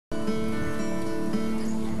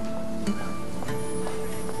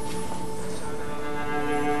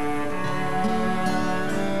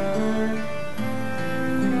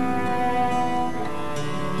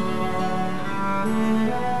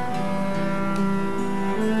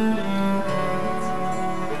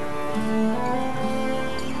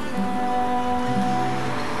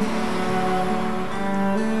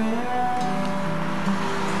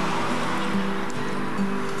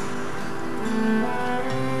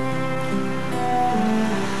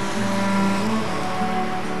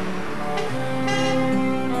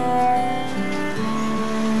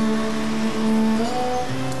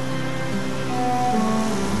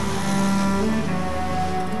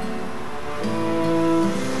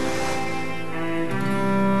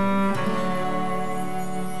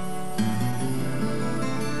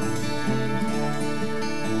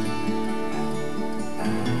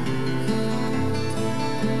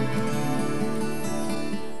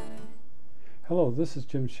Hello, this is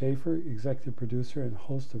Jim Schaefer, executive producer and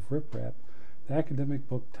host of Rip Rap, the academic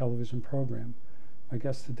book television program. My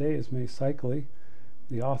guest today is May Seikaly,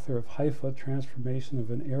 the author of Haifa, Transformation of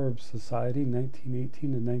an Arab Society,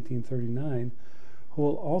 1918 to 1939, who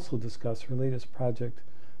will also discuss her latest project,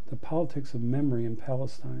 The Politics of Memory in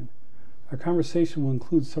Palestine. Our conversation will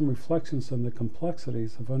include some reflections on the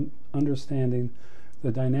complexities of understanding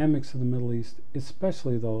the dynamics of the Middle East,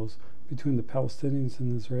 especially those between the Palestinians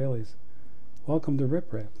and the Israelis. Welcome to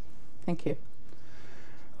Rip Rap. Thank you.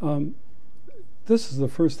 This is the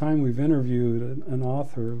first time we've interviewed an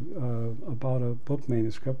author about a book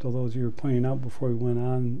manuscript, although as you were pointing out before we went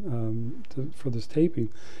on for this taping,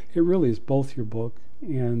 it really is both your book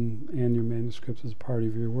and your manuscript as part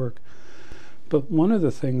of your work. But one of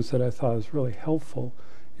the things that I thought was really helpful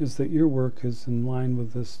is that your work is in line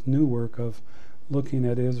with this new work of looking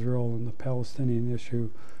at Israel and the Palestinian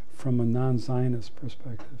issue from a non-Zionist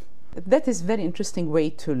perspective. That is a very interesting way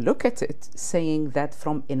to look at it, saying that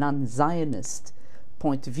from a non-Zionist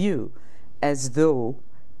point of view, as though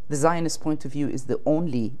the Zionist point of view is the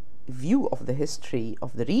only view of the history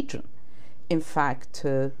of the region. In fact,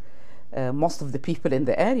 most of the people in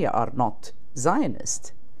the area are not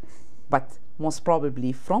Zionist, but most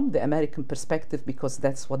probably from the American perspective, because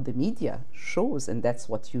that's what the media shows and that's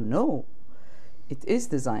what you know, it is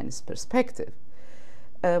the Zionist perspective.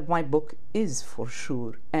 My book is for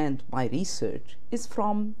sure, and my research is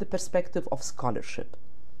from the perspective of scholarship.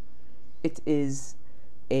 It is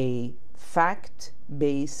a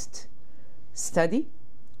fact-based study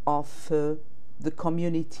of the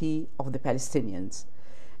community of the Palestinians.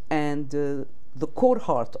 And the core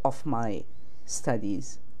heart of my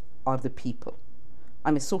studies are the people.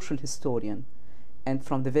 I'm a social historian, and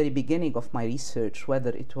from the very beginning of my research,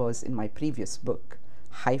 whether it was in my previous book,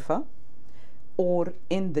 Haifa, or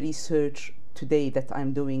in the research today that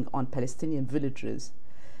I'm doing on Palestinian villages,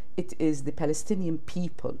 it is the Palestinian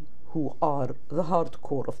people who are the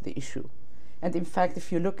hardcore of the issue. And in fact,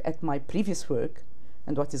 if you look at my previous work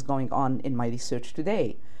and what is going on in my research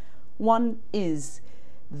today, one is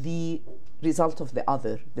the result of the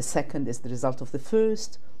other, the second is the result of the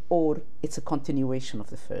first, or it's a continuation of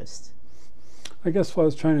the first. I guess what I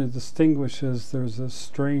was trying to distinguish is there's a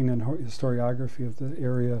strain in historiography of the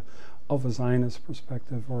area of a Zionist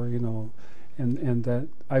perspective, or and that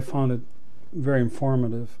I found it very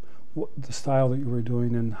informative, the style that you were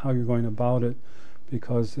doing and how you're going about it,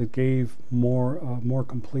 because it gave more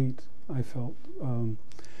complete, I felt,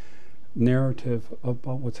 narrative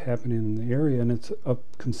about what's happening in the area, and it's of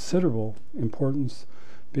considerable importance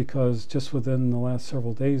because just within the last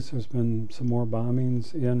several days there's been some more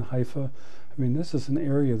bombings in Haifa. I mean, this is an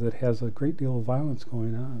area that has a great deal of violence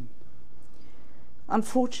going on.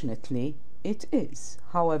 Unfortunately, it is.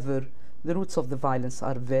 However, the roots of the violence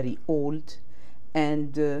are very old,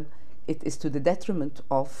 and it is to the detriment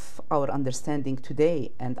of our understanding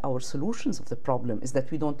today, and our solutions of the problem is that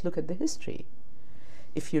we don't look at the history.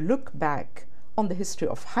 If you look back on the history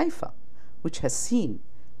of Haifa, which has seen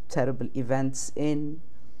terrible events in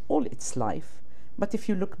all its life, but if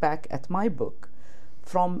you look back at my book,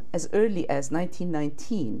 from as early as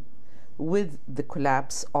 1919, with the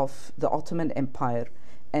collapse of the Ottoman Empire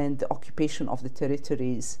and the occupation of the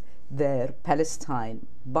territories there, Palestine,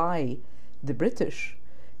 by the British,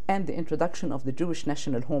 and the introduction of the Jewish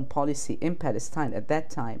national home policy in Palestine at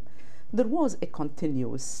that time, there was a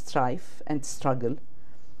continuous strife and struggle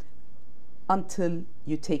until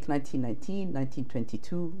you take 1919,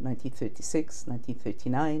 1922, 1936,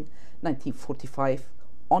 1939, 1945,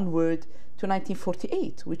 onward to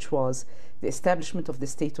 1948, which was the establishment of the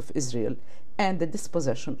State of Israel and the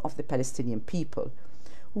dispossession of the Palestinian people,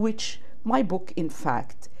 which my book, in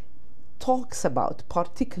fact, talks about,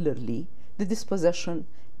 particularly the dispossession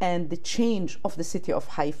and the change of the city of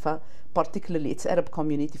Haifa, particularly its Arab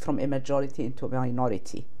community, from a majority into a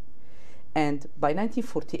minority. And by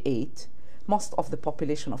 1948, most of the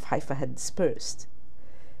population of Haifa had dispersed.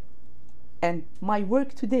 And my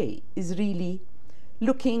work today is really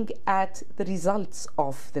looking at the results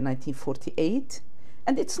of the 1948,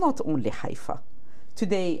 and it's not only Haifa.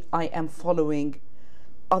 Today I am following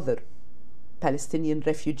other Palestinian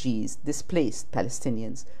refugees, displaced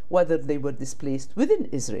Palestinians, whether they were displaced within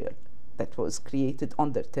Israel, that was created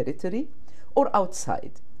on their territory, or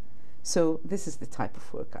outside. So this is the type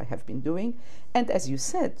of work I have been doing, and as you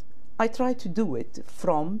said, I try to do it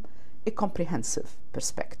from a comprehensive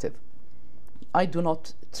perspective. I do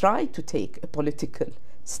not try to take a political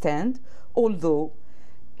stand, although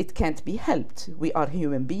it can't be helped. We are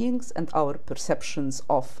human beings, and our perceptions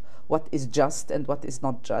of what is just and what is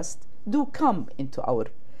not just do come into our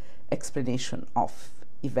explanation of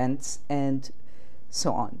events and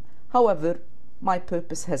so on. However, my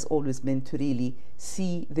purpose has always been to really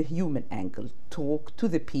see the human angle, talk to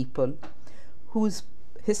the people whose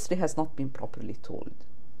history has not been properly told.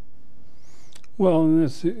 Well, and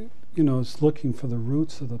it's, it's looking for the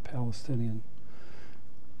roots of the Palestinian,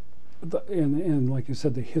 and like you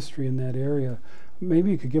said, the history in that area.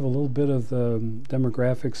 Maybe you could give a little bit of the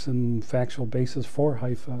demographics and factual basis for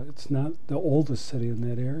Haifa. It's not the oldest city in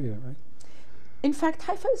that area, right? In fact,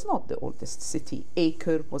 Haifa is not the oldest city.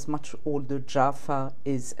 Acre was much older. Jaffa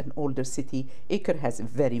is an older city. Acre has a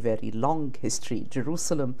very, very long history.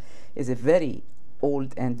 Jerusalem is a very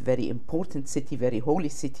old and very important city, very holy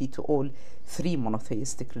city to all three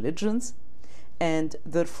monotheistic religions. And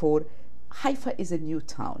therefore, Haifa is a new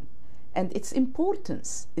town. And its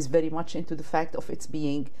importance is very much into the fact of its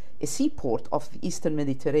being a seaport of the Eastern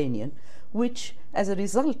Mediterranean, which, as a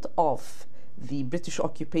result of the British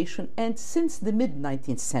occupation and since the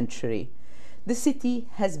mid-19th century, the city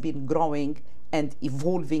has been growing and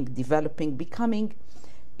evolving, developing, becoming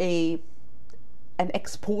an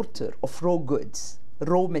exporter of raw goods,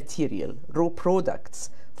 raw material, raw products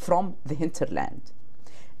from the hinterland.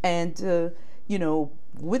 And,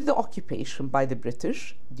 with the occupation by the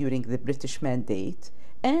British during the British Mandate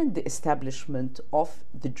and the establishment of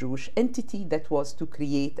the Jewish entity that was to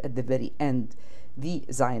create at the very end the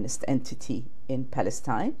Zionist entity in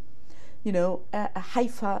Palestine,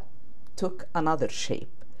 Haifa took another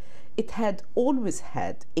shape. It had always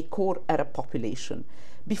had a core Arab population.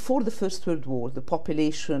 Before the First World War, the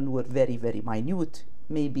population were very, very minute,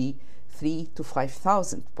 maybe 3,000 to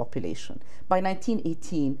 5,000 population. By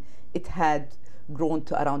 1918, it had grown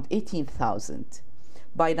to around 18,000.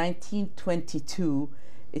 By 1922,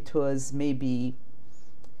 it was maybe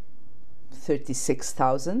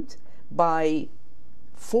 36,000. By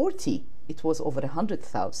 40, it was over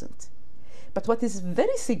 100,000. But what is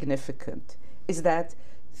very significant is that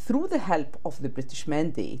through the help of the British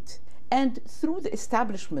Mandate and through the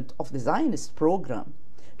establishment of the Zionist program,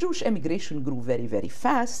 Jewish emigration grew very, very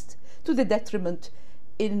fast, to the detriment,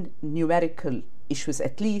 in numerical issues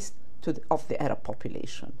at least, of the Arab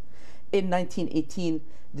population. In 1918,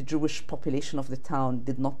 the Jewish population of the town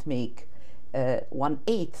did not make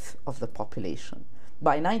 1/8 of the population.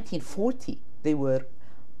 By 1940, they were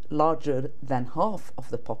larger than half of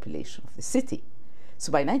the population of the city.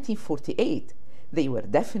 So by 1948, they were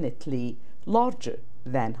definitely larger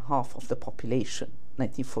than half of the population,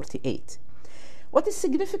 1948. What is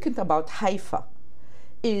significant about Haifa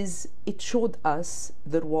is it showed us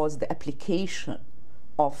there was the application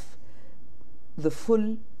of the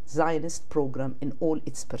full Zionist program in all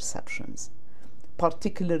its perceptions,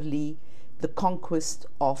 particularly the conquest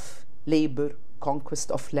of labor,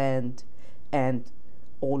 conquest of land, and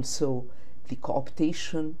also the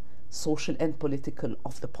cooptation, social and political,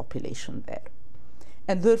 of the population there.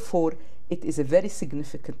 And therefore, it is a very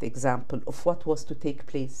significant example of what was to take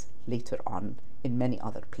place later on in many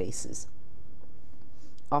other places.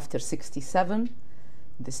 After 1967,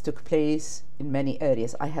 this took place in many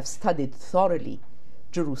areas. I have studied thoroughly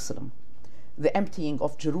Jerusalem, the emptying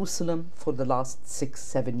of Jerusalem for the last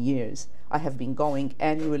 6-7 years. I have been going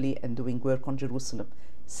annually and doing work on Jerusalem.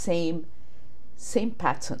 Same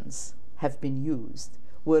patterns have been used,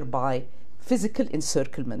 whereby physical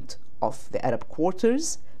encirclement of the Arab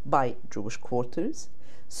quarters by Jewish quarters,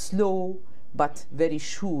 slow but very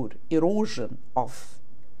sure erosion of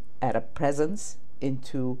Arab presence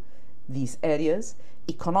into these areas,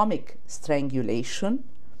 economic strangulation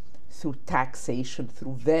through taxation,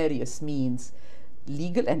 through various means,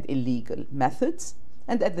 legal and illegal methods,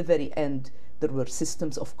 and at the very end there were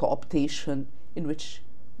systems of cooptation in which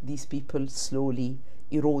these people slowly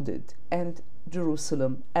eroded, and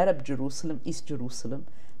Jerusalem, Arab Jerusalem, East Jerusalem,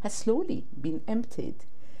 has slowly been emptied.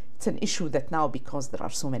 It's an issue that now, because there are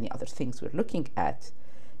so many other things we're looking at,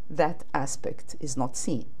 that aspect is not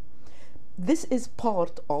seen. This is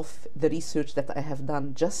part of the research that I have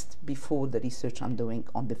done just before the research I'm doing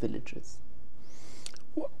on the villages.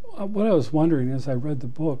 What I was wondering as I read the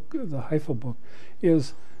book, the Haifa book,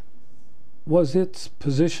 was its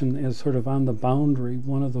position as sort of on the boundary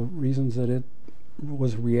one of the reasons that it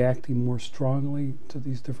was reacting more strongly to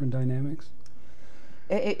these different dynamics?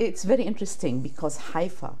 It's very interesting because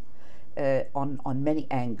Haifa, on many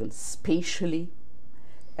angles, spatially,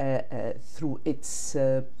 through its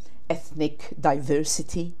ethnic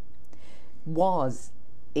diversity, was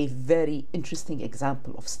a very interesting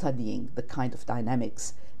example of studying the kind of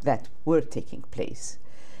dynamics that were taking place.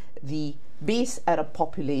 The base Arab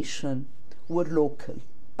population were local,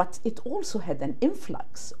 but it also had an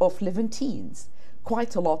influx of Levantines,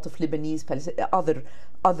 quite a lot of Lebanese,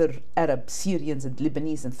 other Arab, Syrians and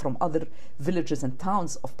Lebanese and from other villages and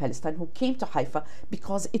towns of Palestine who came to Haifa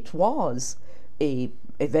because it was a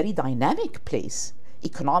very dynamic place.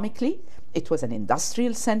 Economically, it was an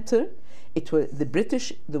industrial center. It was the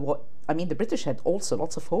British, the British had also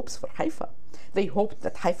lots of hopes for Haifa. They hoped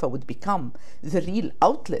that Haifa would become the real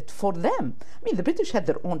outlet for them. I mean, the British had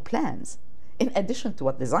their own plans, in addition to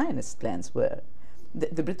what the Zionist plans were.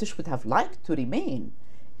 The British would have liked to remain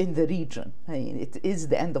in the region. I mean, it is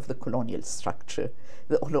the end of the colonial structure,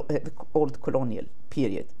 the old colonial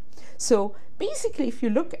period. So basically, if you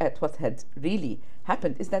look at what had really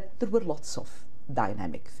happened, is that there were lots of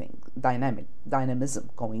dynamism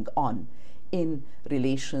going on in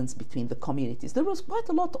relations between the communities. There was quite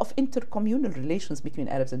a lot of intercommunal relations between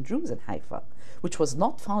Arabs and Jews in Haifa, which was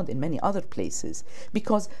not found in many other places,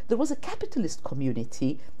 because there was a capitalist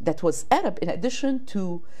community that was Arab in addition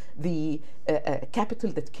to the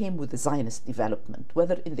capital that came with the Zionist development,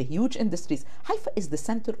 whether in the huge industries. Haifa is the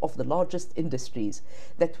center of the largest industries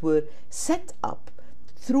that were set up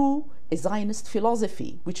through a Zionist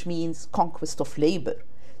philosophy, which means conquest of labor.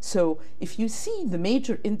 So if you see the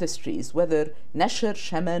major industries, whether Nasher,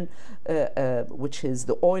 Shemen, which is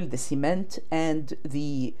the oil, the cement, and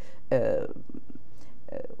the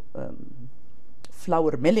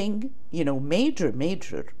flour milling, you know, major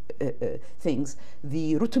things,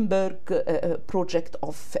 the Rutenberg project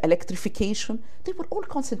of electrification, they were all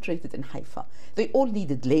concentrated in Haifa. They all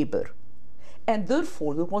needed labor. And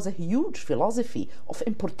therefore, there was a huge philosophy of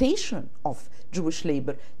importation of Jewish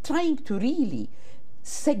labor, trying to really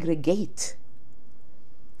segregate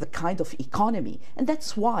the kind of economy. And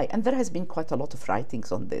that's why, and there has been quite a lot of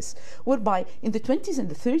writings on this, whereby in the 20s and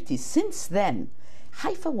the 30s, since then,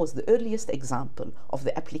 Haifa was the earliest example of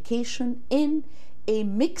the application in a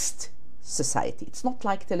mixed society. It's not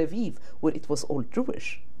like Tel Aviv, where it was all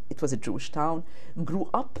Jewish. It was a Jewish town, grew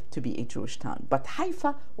up to be a Jewish town. But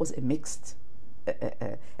Haifa was a mixed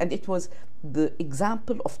and it was the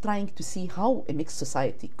example of trying to see how a mixed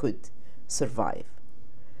society could survive.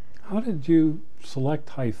 How did you select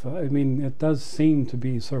Haifa? I mean, it does seem to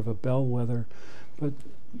be sort of a bellwether, but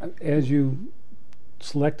as you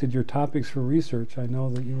selected your topics for research, I know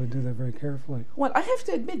that you would do that very carefully. Well, I have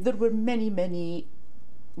to admit there were many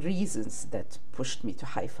reasons that pushed me to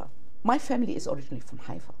Haifa. My family is originally from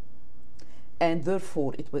Haifa, and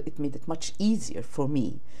therefore it made it much easier for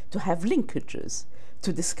me to have linkages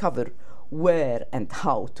to discover where and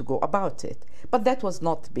how to go about it. But that was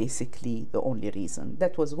not basically the only reason.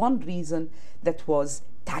 That was one reason that was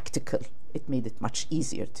tactical. It made it much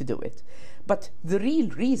easier to do it. But the real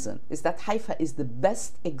reason is that Haifa is the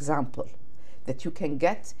best example that you can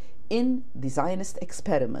get in the Zionist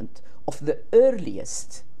experiment of the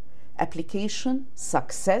earliest application,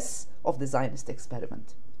 success of the Zionist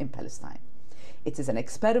experiment in Palestine. It is an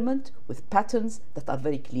experiment with patterns that are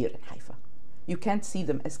very clear in Haifa. You can't see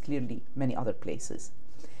them as clearly many other places.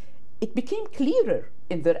 It became clearer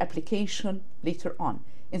in their application later on.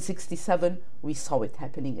 In '67, we saw it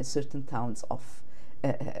happening in certain towns of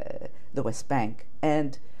the West Bank.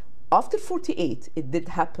 And after '48, it did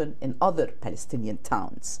happen in other Palestinian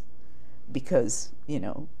towns because, you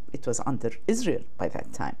know, it was under Israel by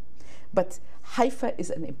that time. But Haifa is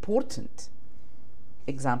an important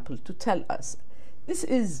example to tell us. This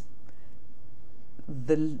is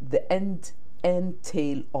the end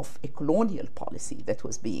tail of a colonial policy that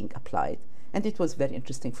was being applied. And it was very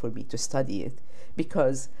interesting for me to study it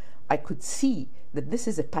because I could see that this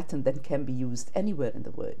is a pattern that can be used anywhere in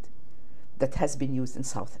the world, that has been used in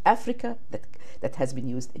South Africa, that has been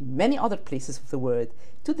used in many other places of the world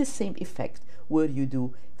to the same effect, where you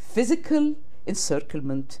do physical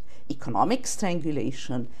encirclement, economic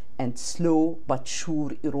strangulation, and slow but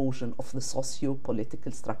sure erosion of the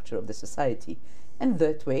socio-political structure of the society. And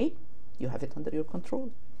that way, you have it under your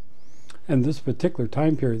control. And this particular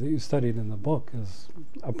time period that you studied in the book is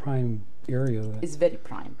a prime area. It's very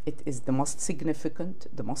prime. It is the most significant,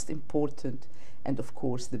 the most important, and of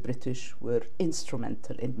course the British were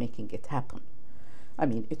instrumental in making it happen. I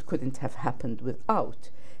mean, it couldn't have happened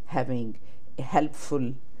without having a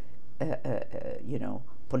helpful,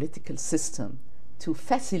 political system to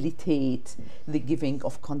facilitate the giving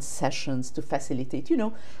of concessions, to facilitate,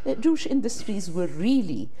 Jewish industries were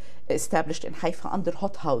really established in Haifa under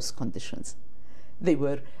hothouse conditions. They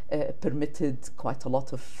were permitted quite a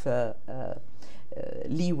lot of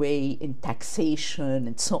leeway in taxation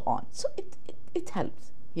and so on. So it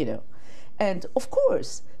helped, And of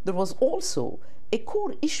course, there was also a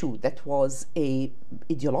core issue that was a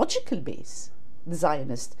ideological base. The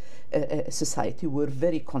Zionist society were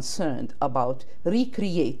very concerned about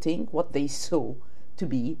recreating what they saw to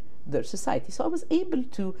be their society. So I was able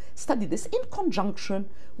to study this in conjunction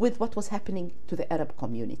with what was happening to the Arab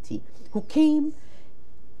community, who came,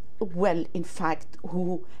 well, in fact,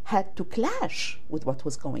 who had to clash with what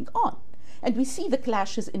was going on. And we see the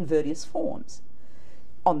clashes in various forms.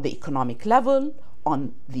 On the economic level,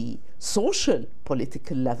 on the social,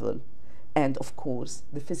 political level, and of course,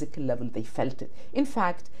 the physical level, they felt it. In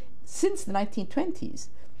fact, since the 1920s,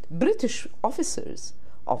 British officers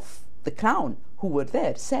of the Crown who were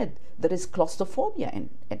there said there is claustrophobia in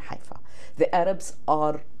Haifa. The Arabs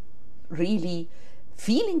are really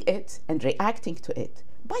feeling it and reacting to it.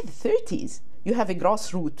 By the 30s, you have a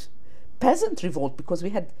grassroots peasant revolt because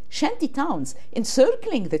we had shanty towns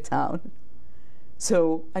encircling the town.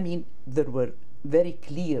 So, I mean, there were very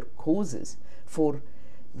clear causes for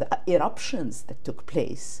the eruptions that took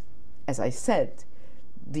place. As I said,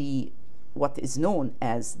 what is known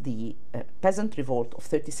as the peasant revolt of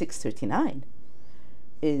 36-39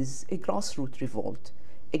 is a grassroots revolt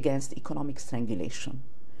against economic strangulation,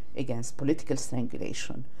 against political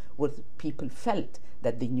strangulation, where people felt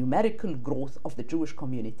that the numerical growth of the Jewish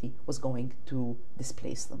community was going to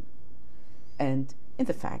displace them. And in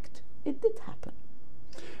the fact, it did happen.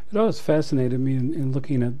 It always fascinated me in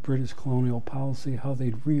looking at British colonial policy, how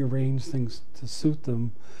they'd rearrange things to suit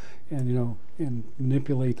them and, you know, and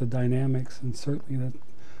manipulate the dynamics, and certainly that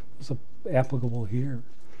was applicable here.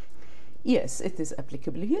 Yes, it is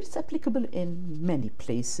applicable here. It's applicable in many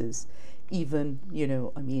places. Even, you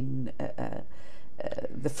know, I mean,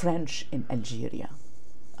 the French in Algeria.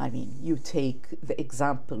 I mean, you take the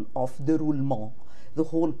example of the roulement, the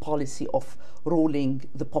whole policy of rolling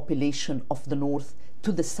the population of the north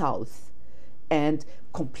to the south and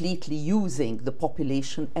completely using the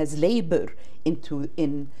population as labor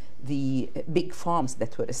in the big farms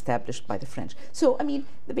that were established by the French. So, I mean,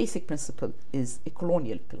 the basic principle is a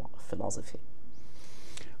colonial philosophy.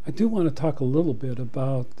 I do want to talk a little bit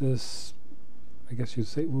about this, I guess you'd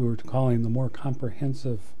say we were calling the more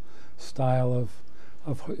comprehensive style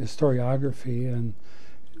of historiography, and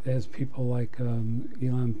as people like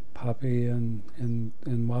Ilan Papi and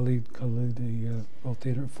Walid Khalidi wrote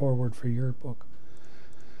the foreword for your book.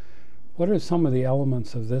 What are some of the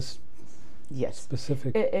elements of this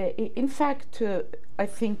specific? In fact, I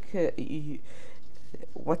think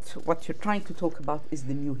what you're trying to talk about is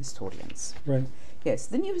the new historians. Right. Yes,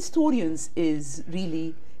 the new historians is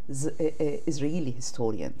really Israeli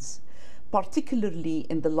historians, particularly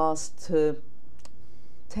in the last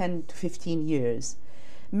 10 to 15 years.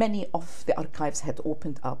 Many of the archives had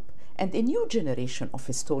opened up, and a new generation of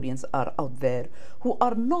historians are out there who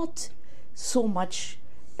are not so much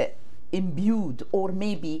imbued, or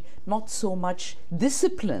maybe not so much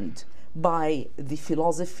disciplined by the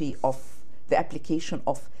philosophy of the application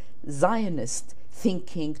of Zionist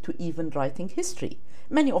thinking to even writing history.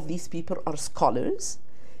 Many of these people are scholars,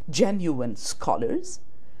 genuine scholars,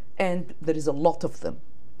 and there is a lot of them.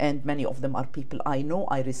 And many of them are people I know,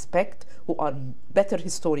 I respect, who are better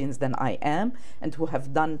historians than I am, and who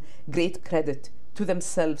have done great credit to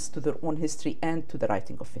themselves, to their own history, and to the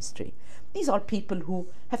writing of history. These are people who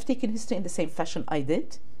have taken history in the same fashion I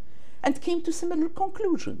did, and came to similar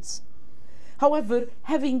conclusions. However,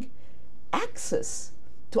 having access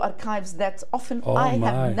to archives that often I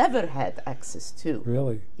have never had access to.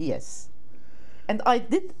 Really? Yes. And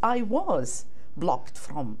I was blocked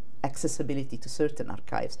from accessibility to certain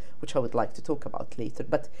archives, which I would like to talk about later.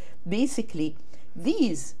 But basically,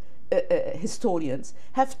 these historians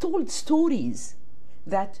have told stories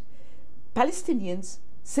that Palestinians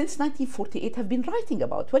since 1948 have been writing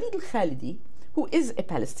about. Walid al-Khalidi, who is a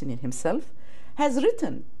Palestinian himself, has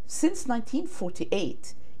written since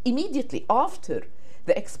 1948, immediately after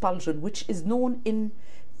the expulsion, which is known in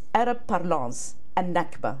Arab parlance,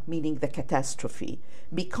 an-Nakba, meaning the catastrophe,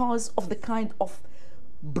 because of the kind of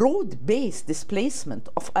broad-based displacement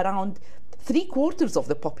of around 3/4 of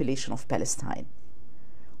the population of Palestine.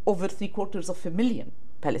 Over 750,000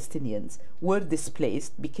 Palestinians were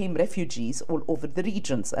displaced, became refugees all over the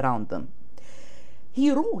regions around them.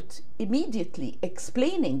 He wrote immediately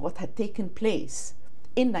explaining what had taken place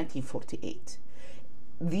in 1948.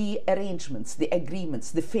 The arrangements, the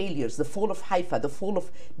agreements, the failures, the fall of Haifa, the fall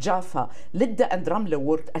of Jaffa, Lidda and Ramla,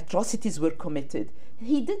 where atrocities were committed.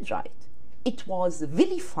 He did write. It was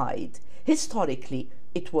vilified. Historically,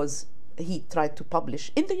 he tried to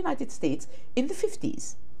publish in the United States in the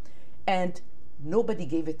 50s, and nobody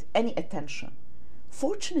gave it any attention.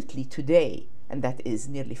 Fortunately today, and that is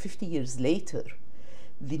nearly 50 years later,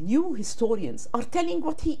 the new historians are telling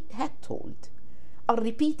what he had told, are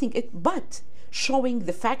repeating it, but showing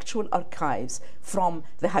the factual archives from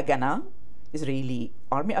the Haganah Israeli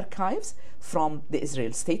army archives, from the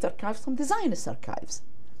Israel state archives, from the Zionist archives.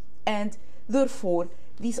 And therefore,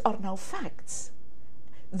 these are now facts.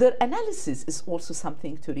 Their analysis is also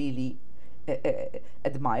something to really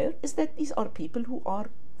admire, is that these are people who are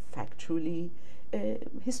factually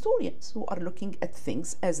historians, who are looking at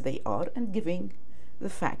things as they are and giving the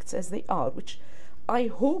facts as they are, which I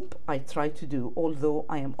hope I try to do, although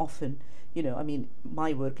I am often, I mean,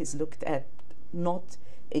 my work is looked at not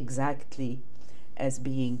exactly as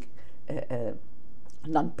being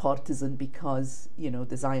non-partisan, because,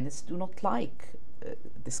 the Zionists do not like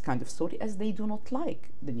this kind of story, as they do not like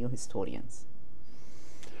the new historians.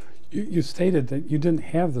 You stated that you didn't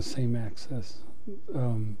have the same access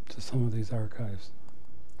to some of these archives.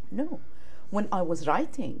 No. When I was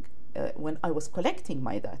writing, when I was collecting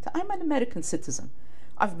my data, I'm an American citizen.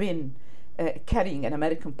 I've been carrying an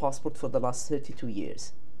American passport for the last 32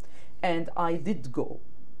 years. And I did go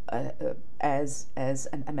as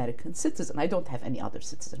an American citizen. I don't have any other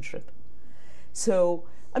citizenship. So,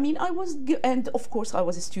 I mean, and of course I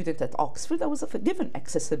was a student at Oxford. I was given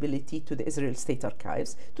accessibility to the Israel State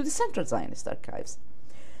Archives, to the Central Zionist Archives.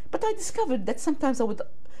 But I discovered that sometimes I would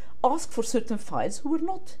ask for certain files who were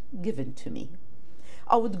not given to me.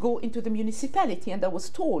 I would go into the municipality, and I was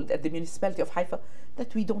told at the municipality of Haifa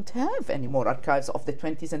that we don't have any more archives of the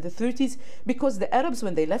 20s and the 30s, because the Arabs,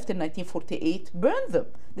 when they left in 1948, burned them.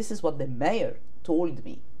 This is what the mayor told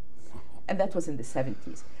me. And that was in the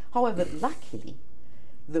 70s. However, luckily,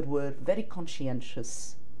 there were very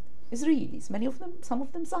conscientious Israelis, many of them, some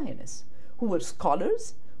of them Zionists, who were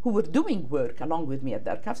scholars, who were doing work along with me at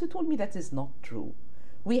the archives, who told me that is not true.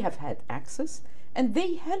 We have had access, and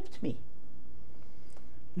they helped me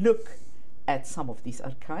look at some of these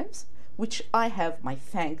archives, which I have my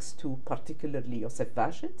thanks to particularly Yosef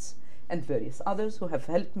Vashitz and various others who have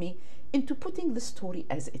helped me into putting the story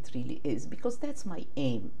as it really is, because that's my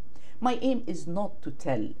aim. My aim is not to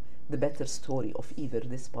tell the better story of either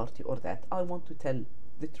this party or that. I want to tell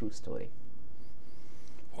the true story.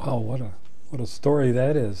 Wow, what a story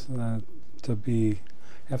that is,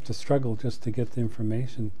 have to struggle just to get the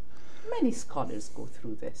information. Many scholars go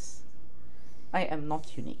through this. I am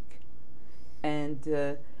not unique.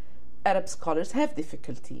 And Arab scholars have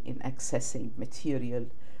difficulty in accessing material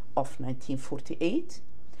of 1948.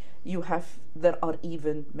 There are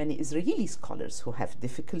even many Israeli scholars who have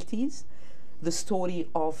difficulties. The story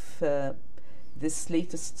of this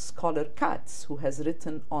latest scholar, Katz, who has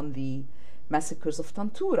written on the massacres of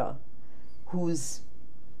Tantura, whose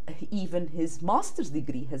even his master's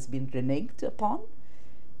degree has been reneged upon,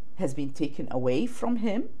 has been taken away from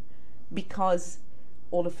him, because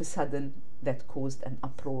all of a sudden that caused an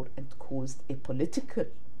uproar and caused a political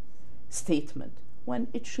statement, when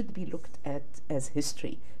it should be looked at as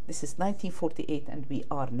history. This is 1948, and we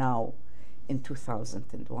are now in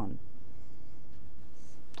 2001.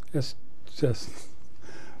 It's just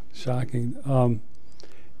shocking.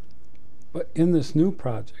 But in this new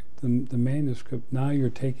project, the manuscript, now you're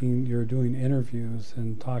doing interviews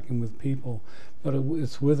and talking with people, but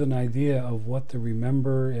it's with an idea of what to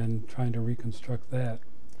remember and trying to reconstruct that.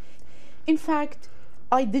 In fact,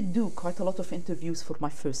 I did do quite a lot of interviews for my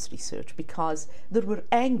first research, because there were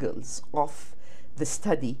angles of the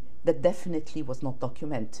study that definitely was not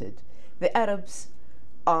documented. The Arabs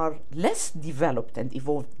are less developed and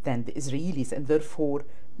evolved than the Israelis, and therefore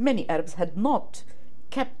many Arabs had not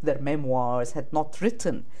kept their memoirs, had not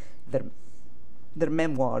written their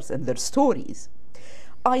memoirs and their stories.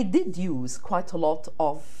 I did use quite a lot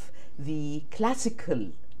of the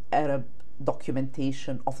classical Arab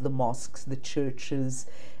documentation of the mosques, the churches,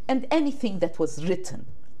 and anything that was written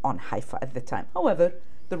on Haifa at the time. However,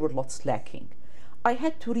 there were lots lacking. I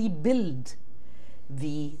had to rebuild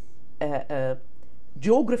the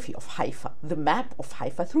geography of Haifa, the map of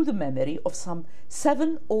Haifa, through the memory of some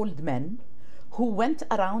 7 old men who went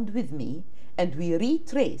around with me, and we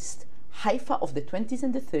retraced Haifa of the 20s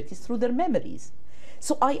and the 30s through their memories.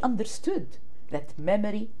 So I understood that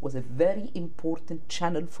memory was a very important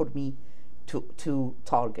channel for me to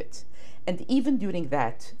target. And even during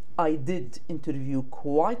that, I did interview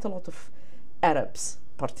quite a lot of Arabs,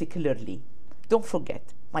 particularly. Don't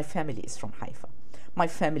forget, my family is from Haifa. My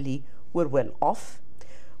family were well off.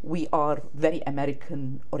 We are very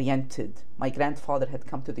American oriented. My grandfather had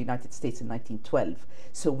come to the United States in 1912.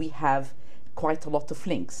 So we have quite a lot of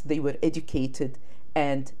links. They were educated,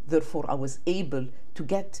 and therefore I was able to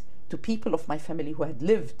get to people of my family who had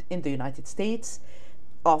lived in the United States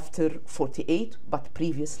after 48, but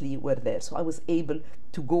previously were there. So I was able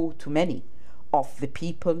to go to many of the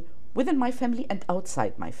people within my family and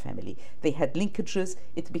outside my family. They had linkages.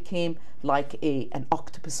 It became like an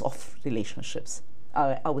octopus of relationships.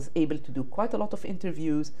 I was able to do quite a lot of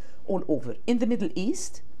interviews all over, in the Middle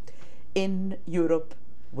East, in Europe,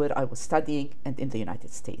 where I was studying, and in the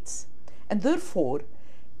United States. And therefore,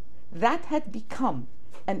 that had become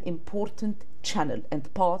an important channel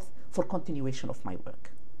and path for continuation of my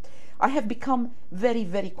work. I have become very,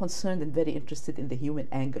 very concerned and very interested in the human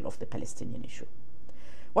angle of the Palestinian issue.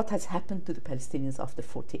 What has happened to the Palestinians after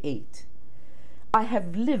 48? I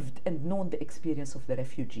have lived and known the experience of the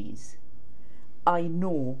refugees. I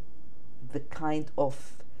know the kind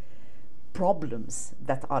of problems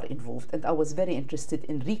that are involved, and I was very interested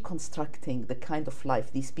in reconstructing the kind of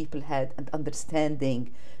life these people had and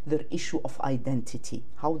understanding their issue of identity,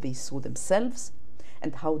 how they saw themselves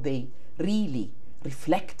and how they really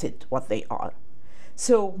reflected what they are.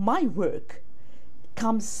 So my work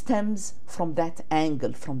stems from that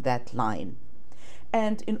angle, from that line.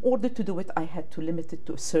 And in order to do it, I had to limit it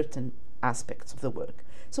to certain aspects of the work.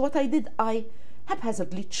 So what I did, I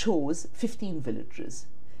haphazardly chose 15 villages,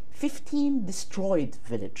 15 destroyed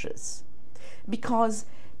villages, because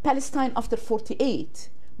Palestine after 48,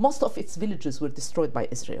 most of its villages were destroyed by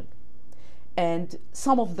Israel. And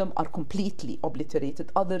some of them are completely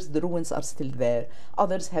obliterated. Others, the ruins are still there.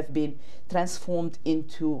 Others have been transformed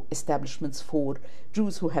into establishments for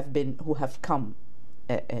Jews who have come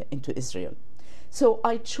into Israel. So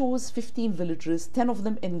I chose 15 villages, 10 of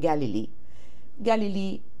them in Galilee.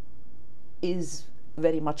 Galilee is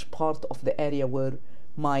very much part of the area where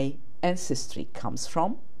my ancestry comes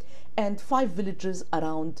from, and 5 villages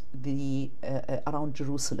around the around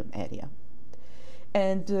Jerusalem area.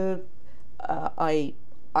 And I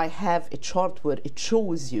have a chart where it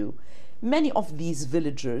shows you many of these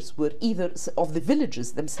villagers were either, of the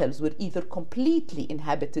villages themselves, were either completely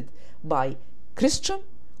inhabited by Christian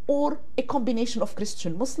or a combination of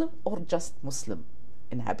Christian Muslim or just Muslim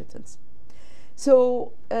inhabitants.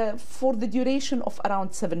 So for the duration of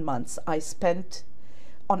around 7 months, I spent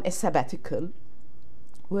on a sabbatical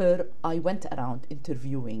where I went around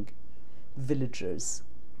interviewing villagers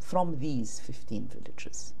from these 15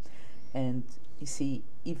 villages. And you see,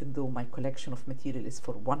 even though my collection of material is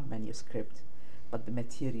for 1 manuscript, but the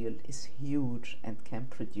material is huge and can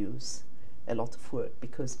produce a lot of work,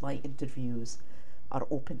 because my interviews are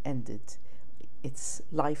open-ended. It's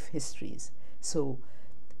life histories. So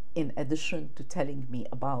in addition to telling me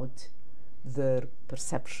about their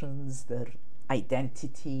perceptions, their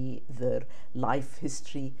identity, their life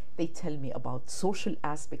history, they tell me about social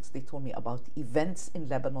aspects, they told me about events in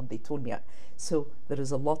Lebanon, they told me, so there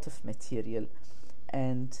is a lot of material,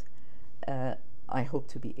 and I hope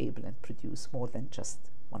to be able and produce more than just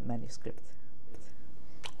 1 manuscript.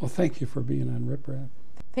 Well, thank you for being on Rip Rap.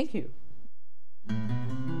 Thank you.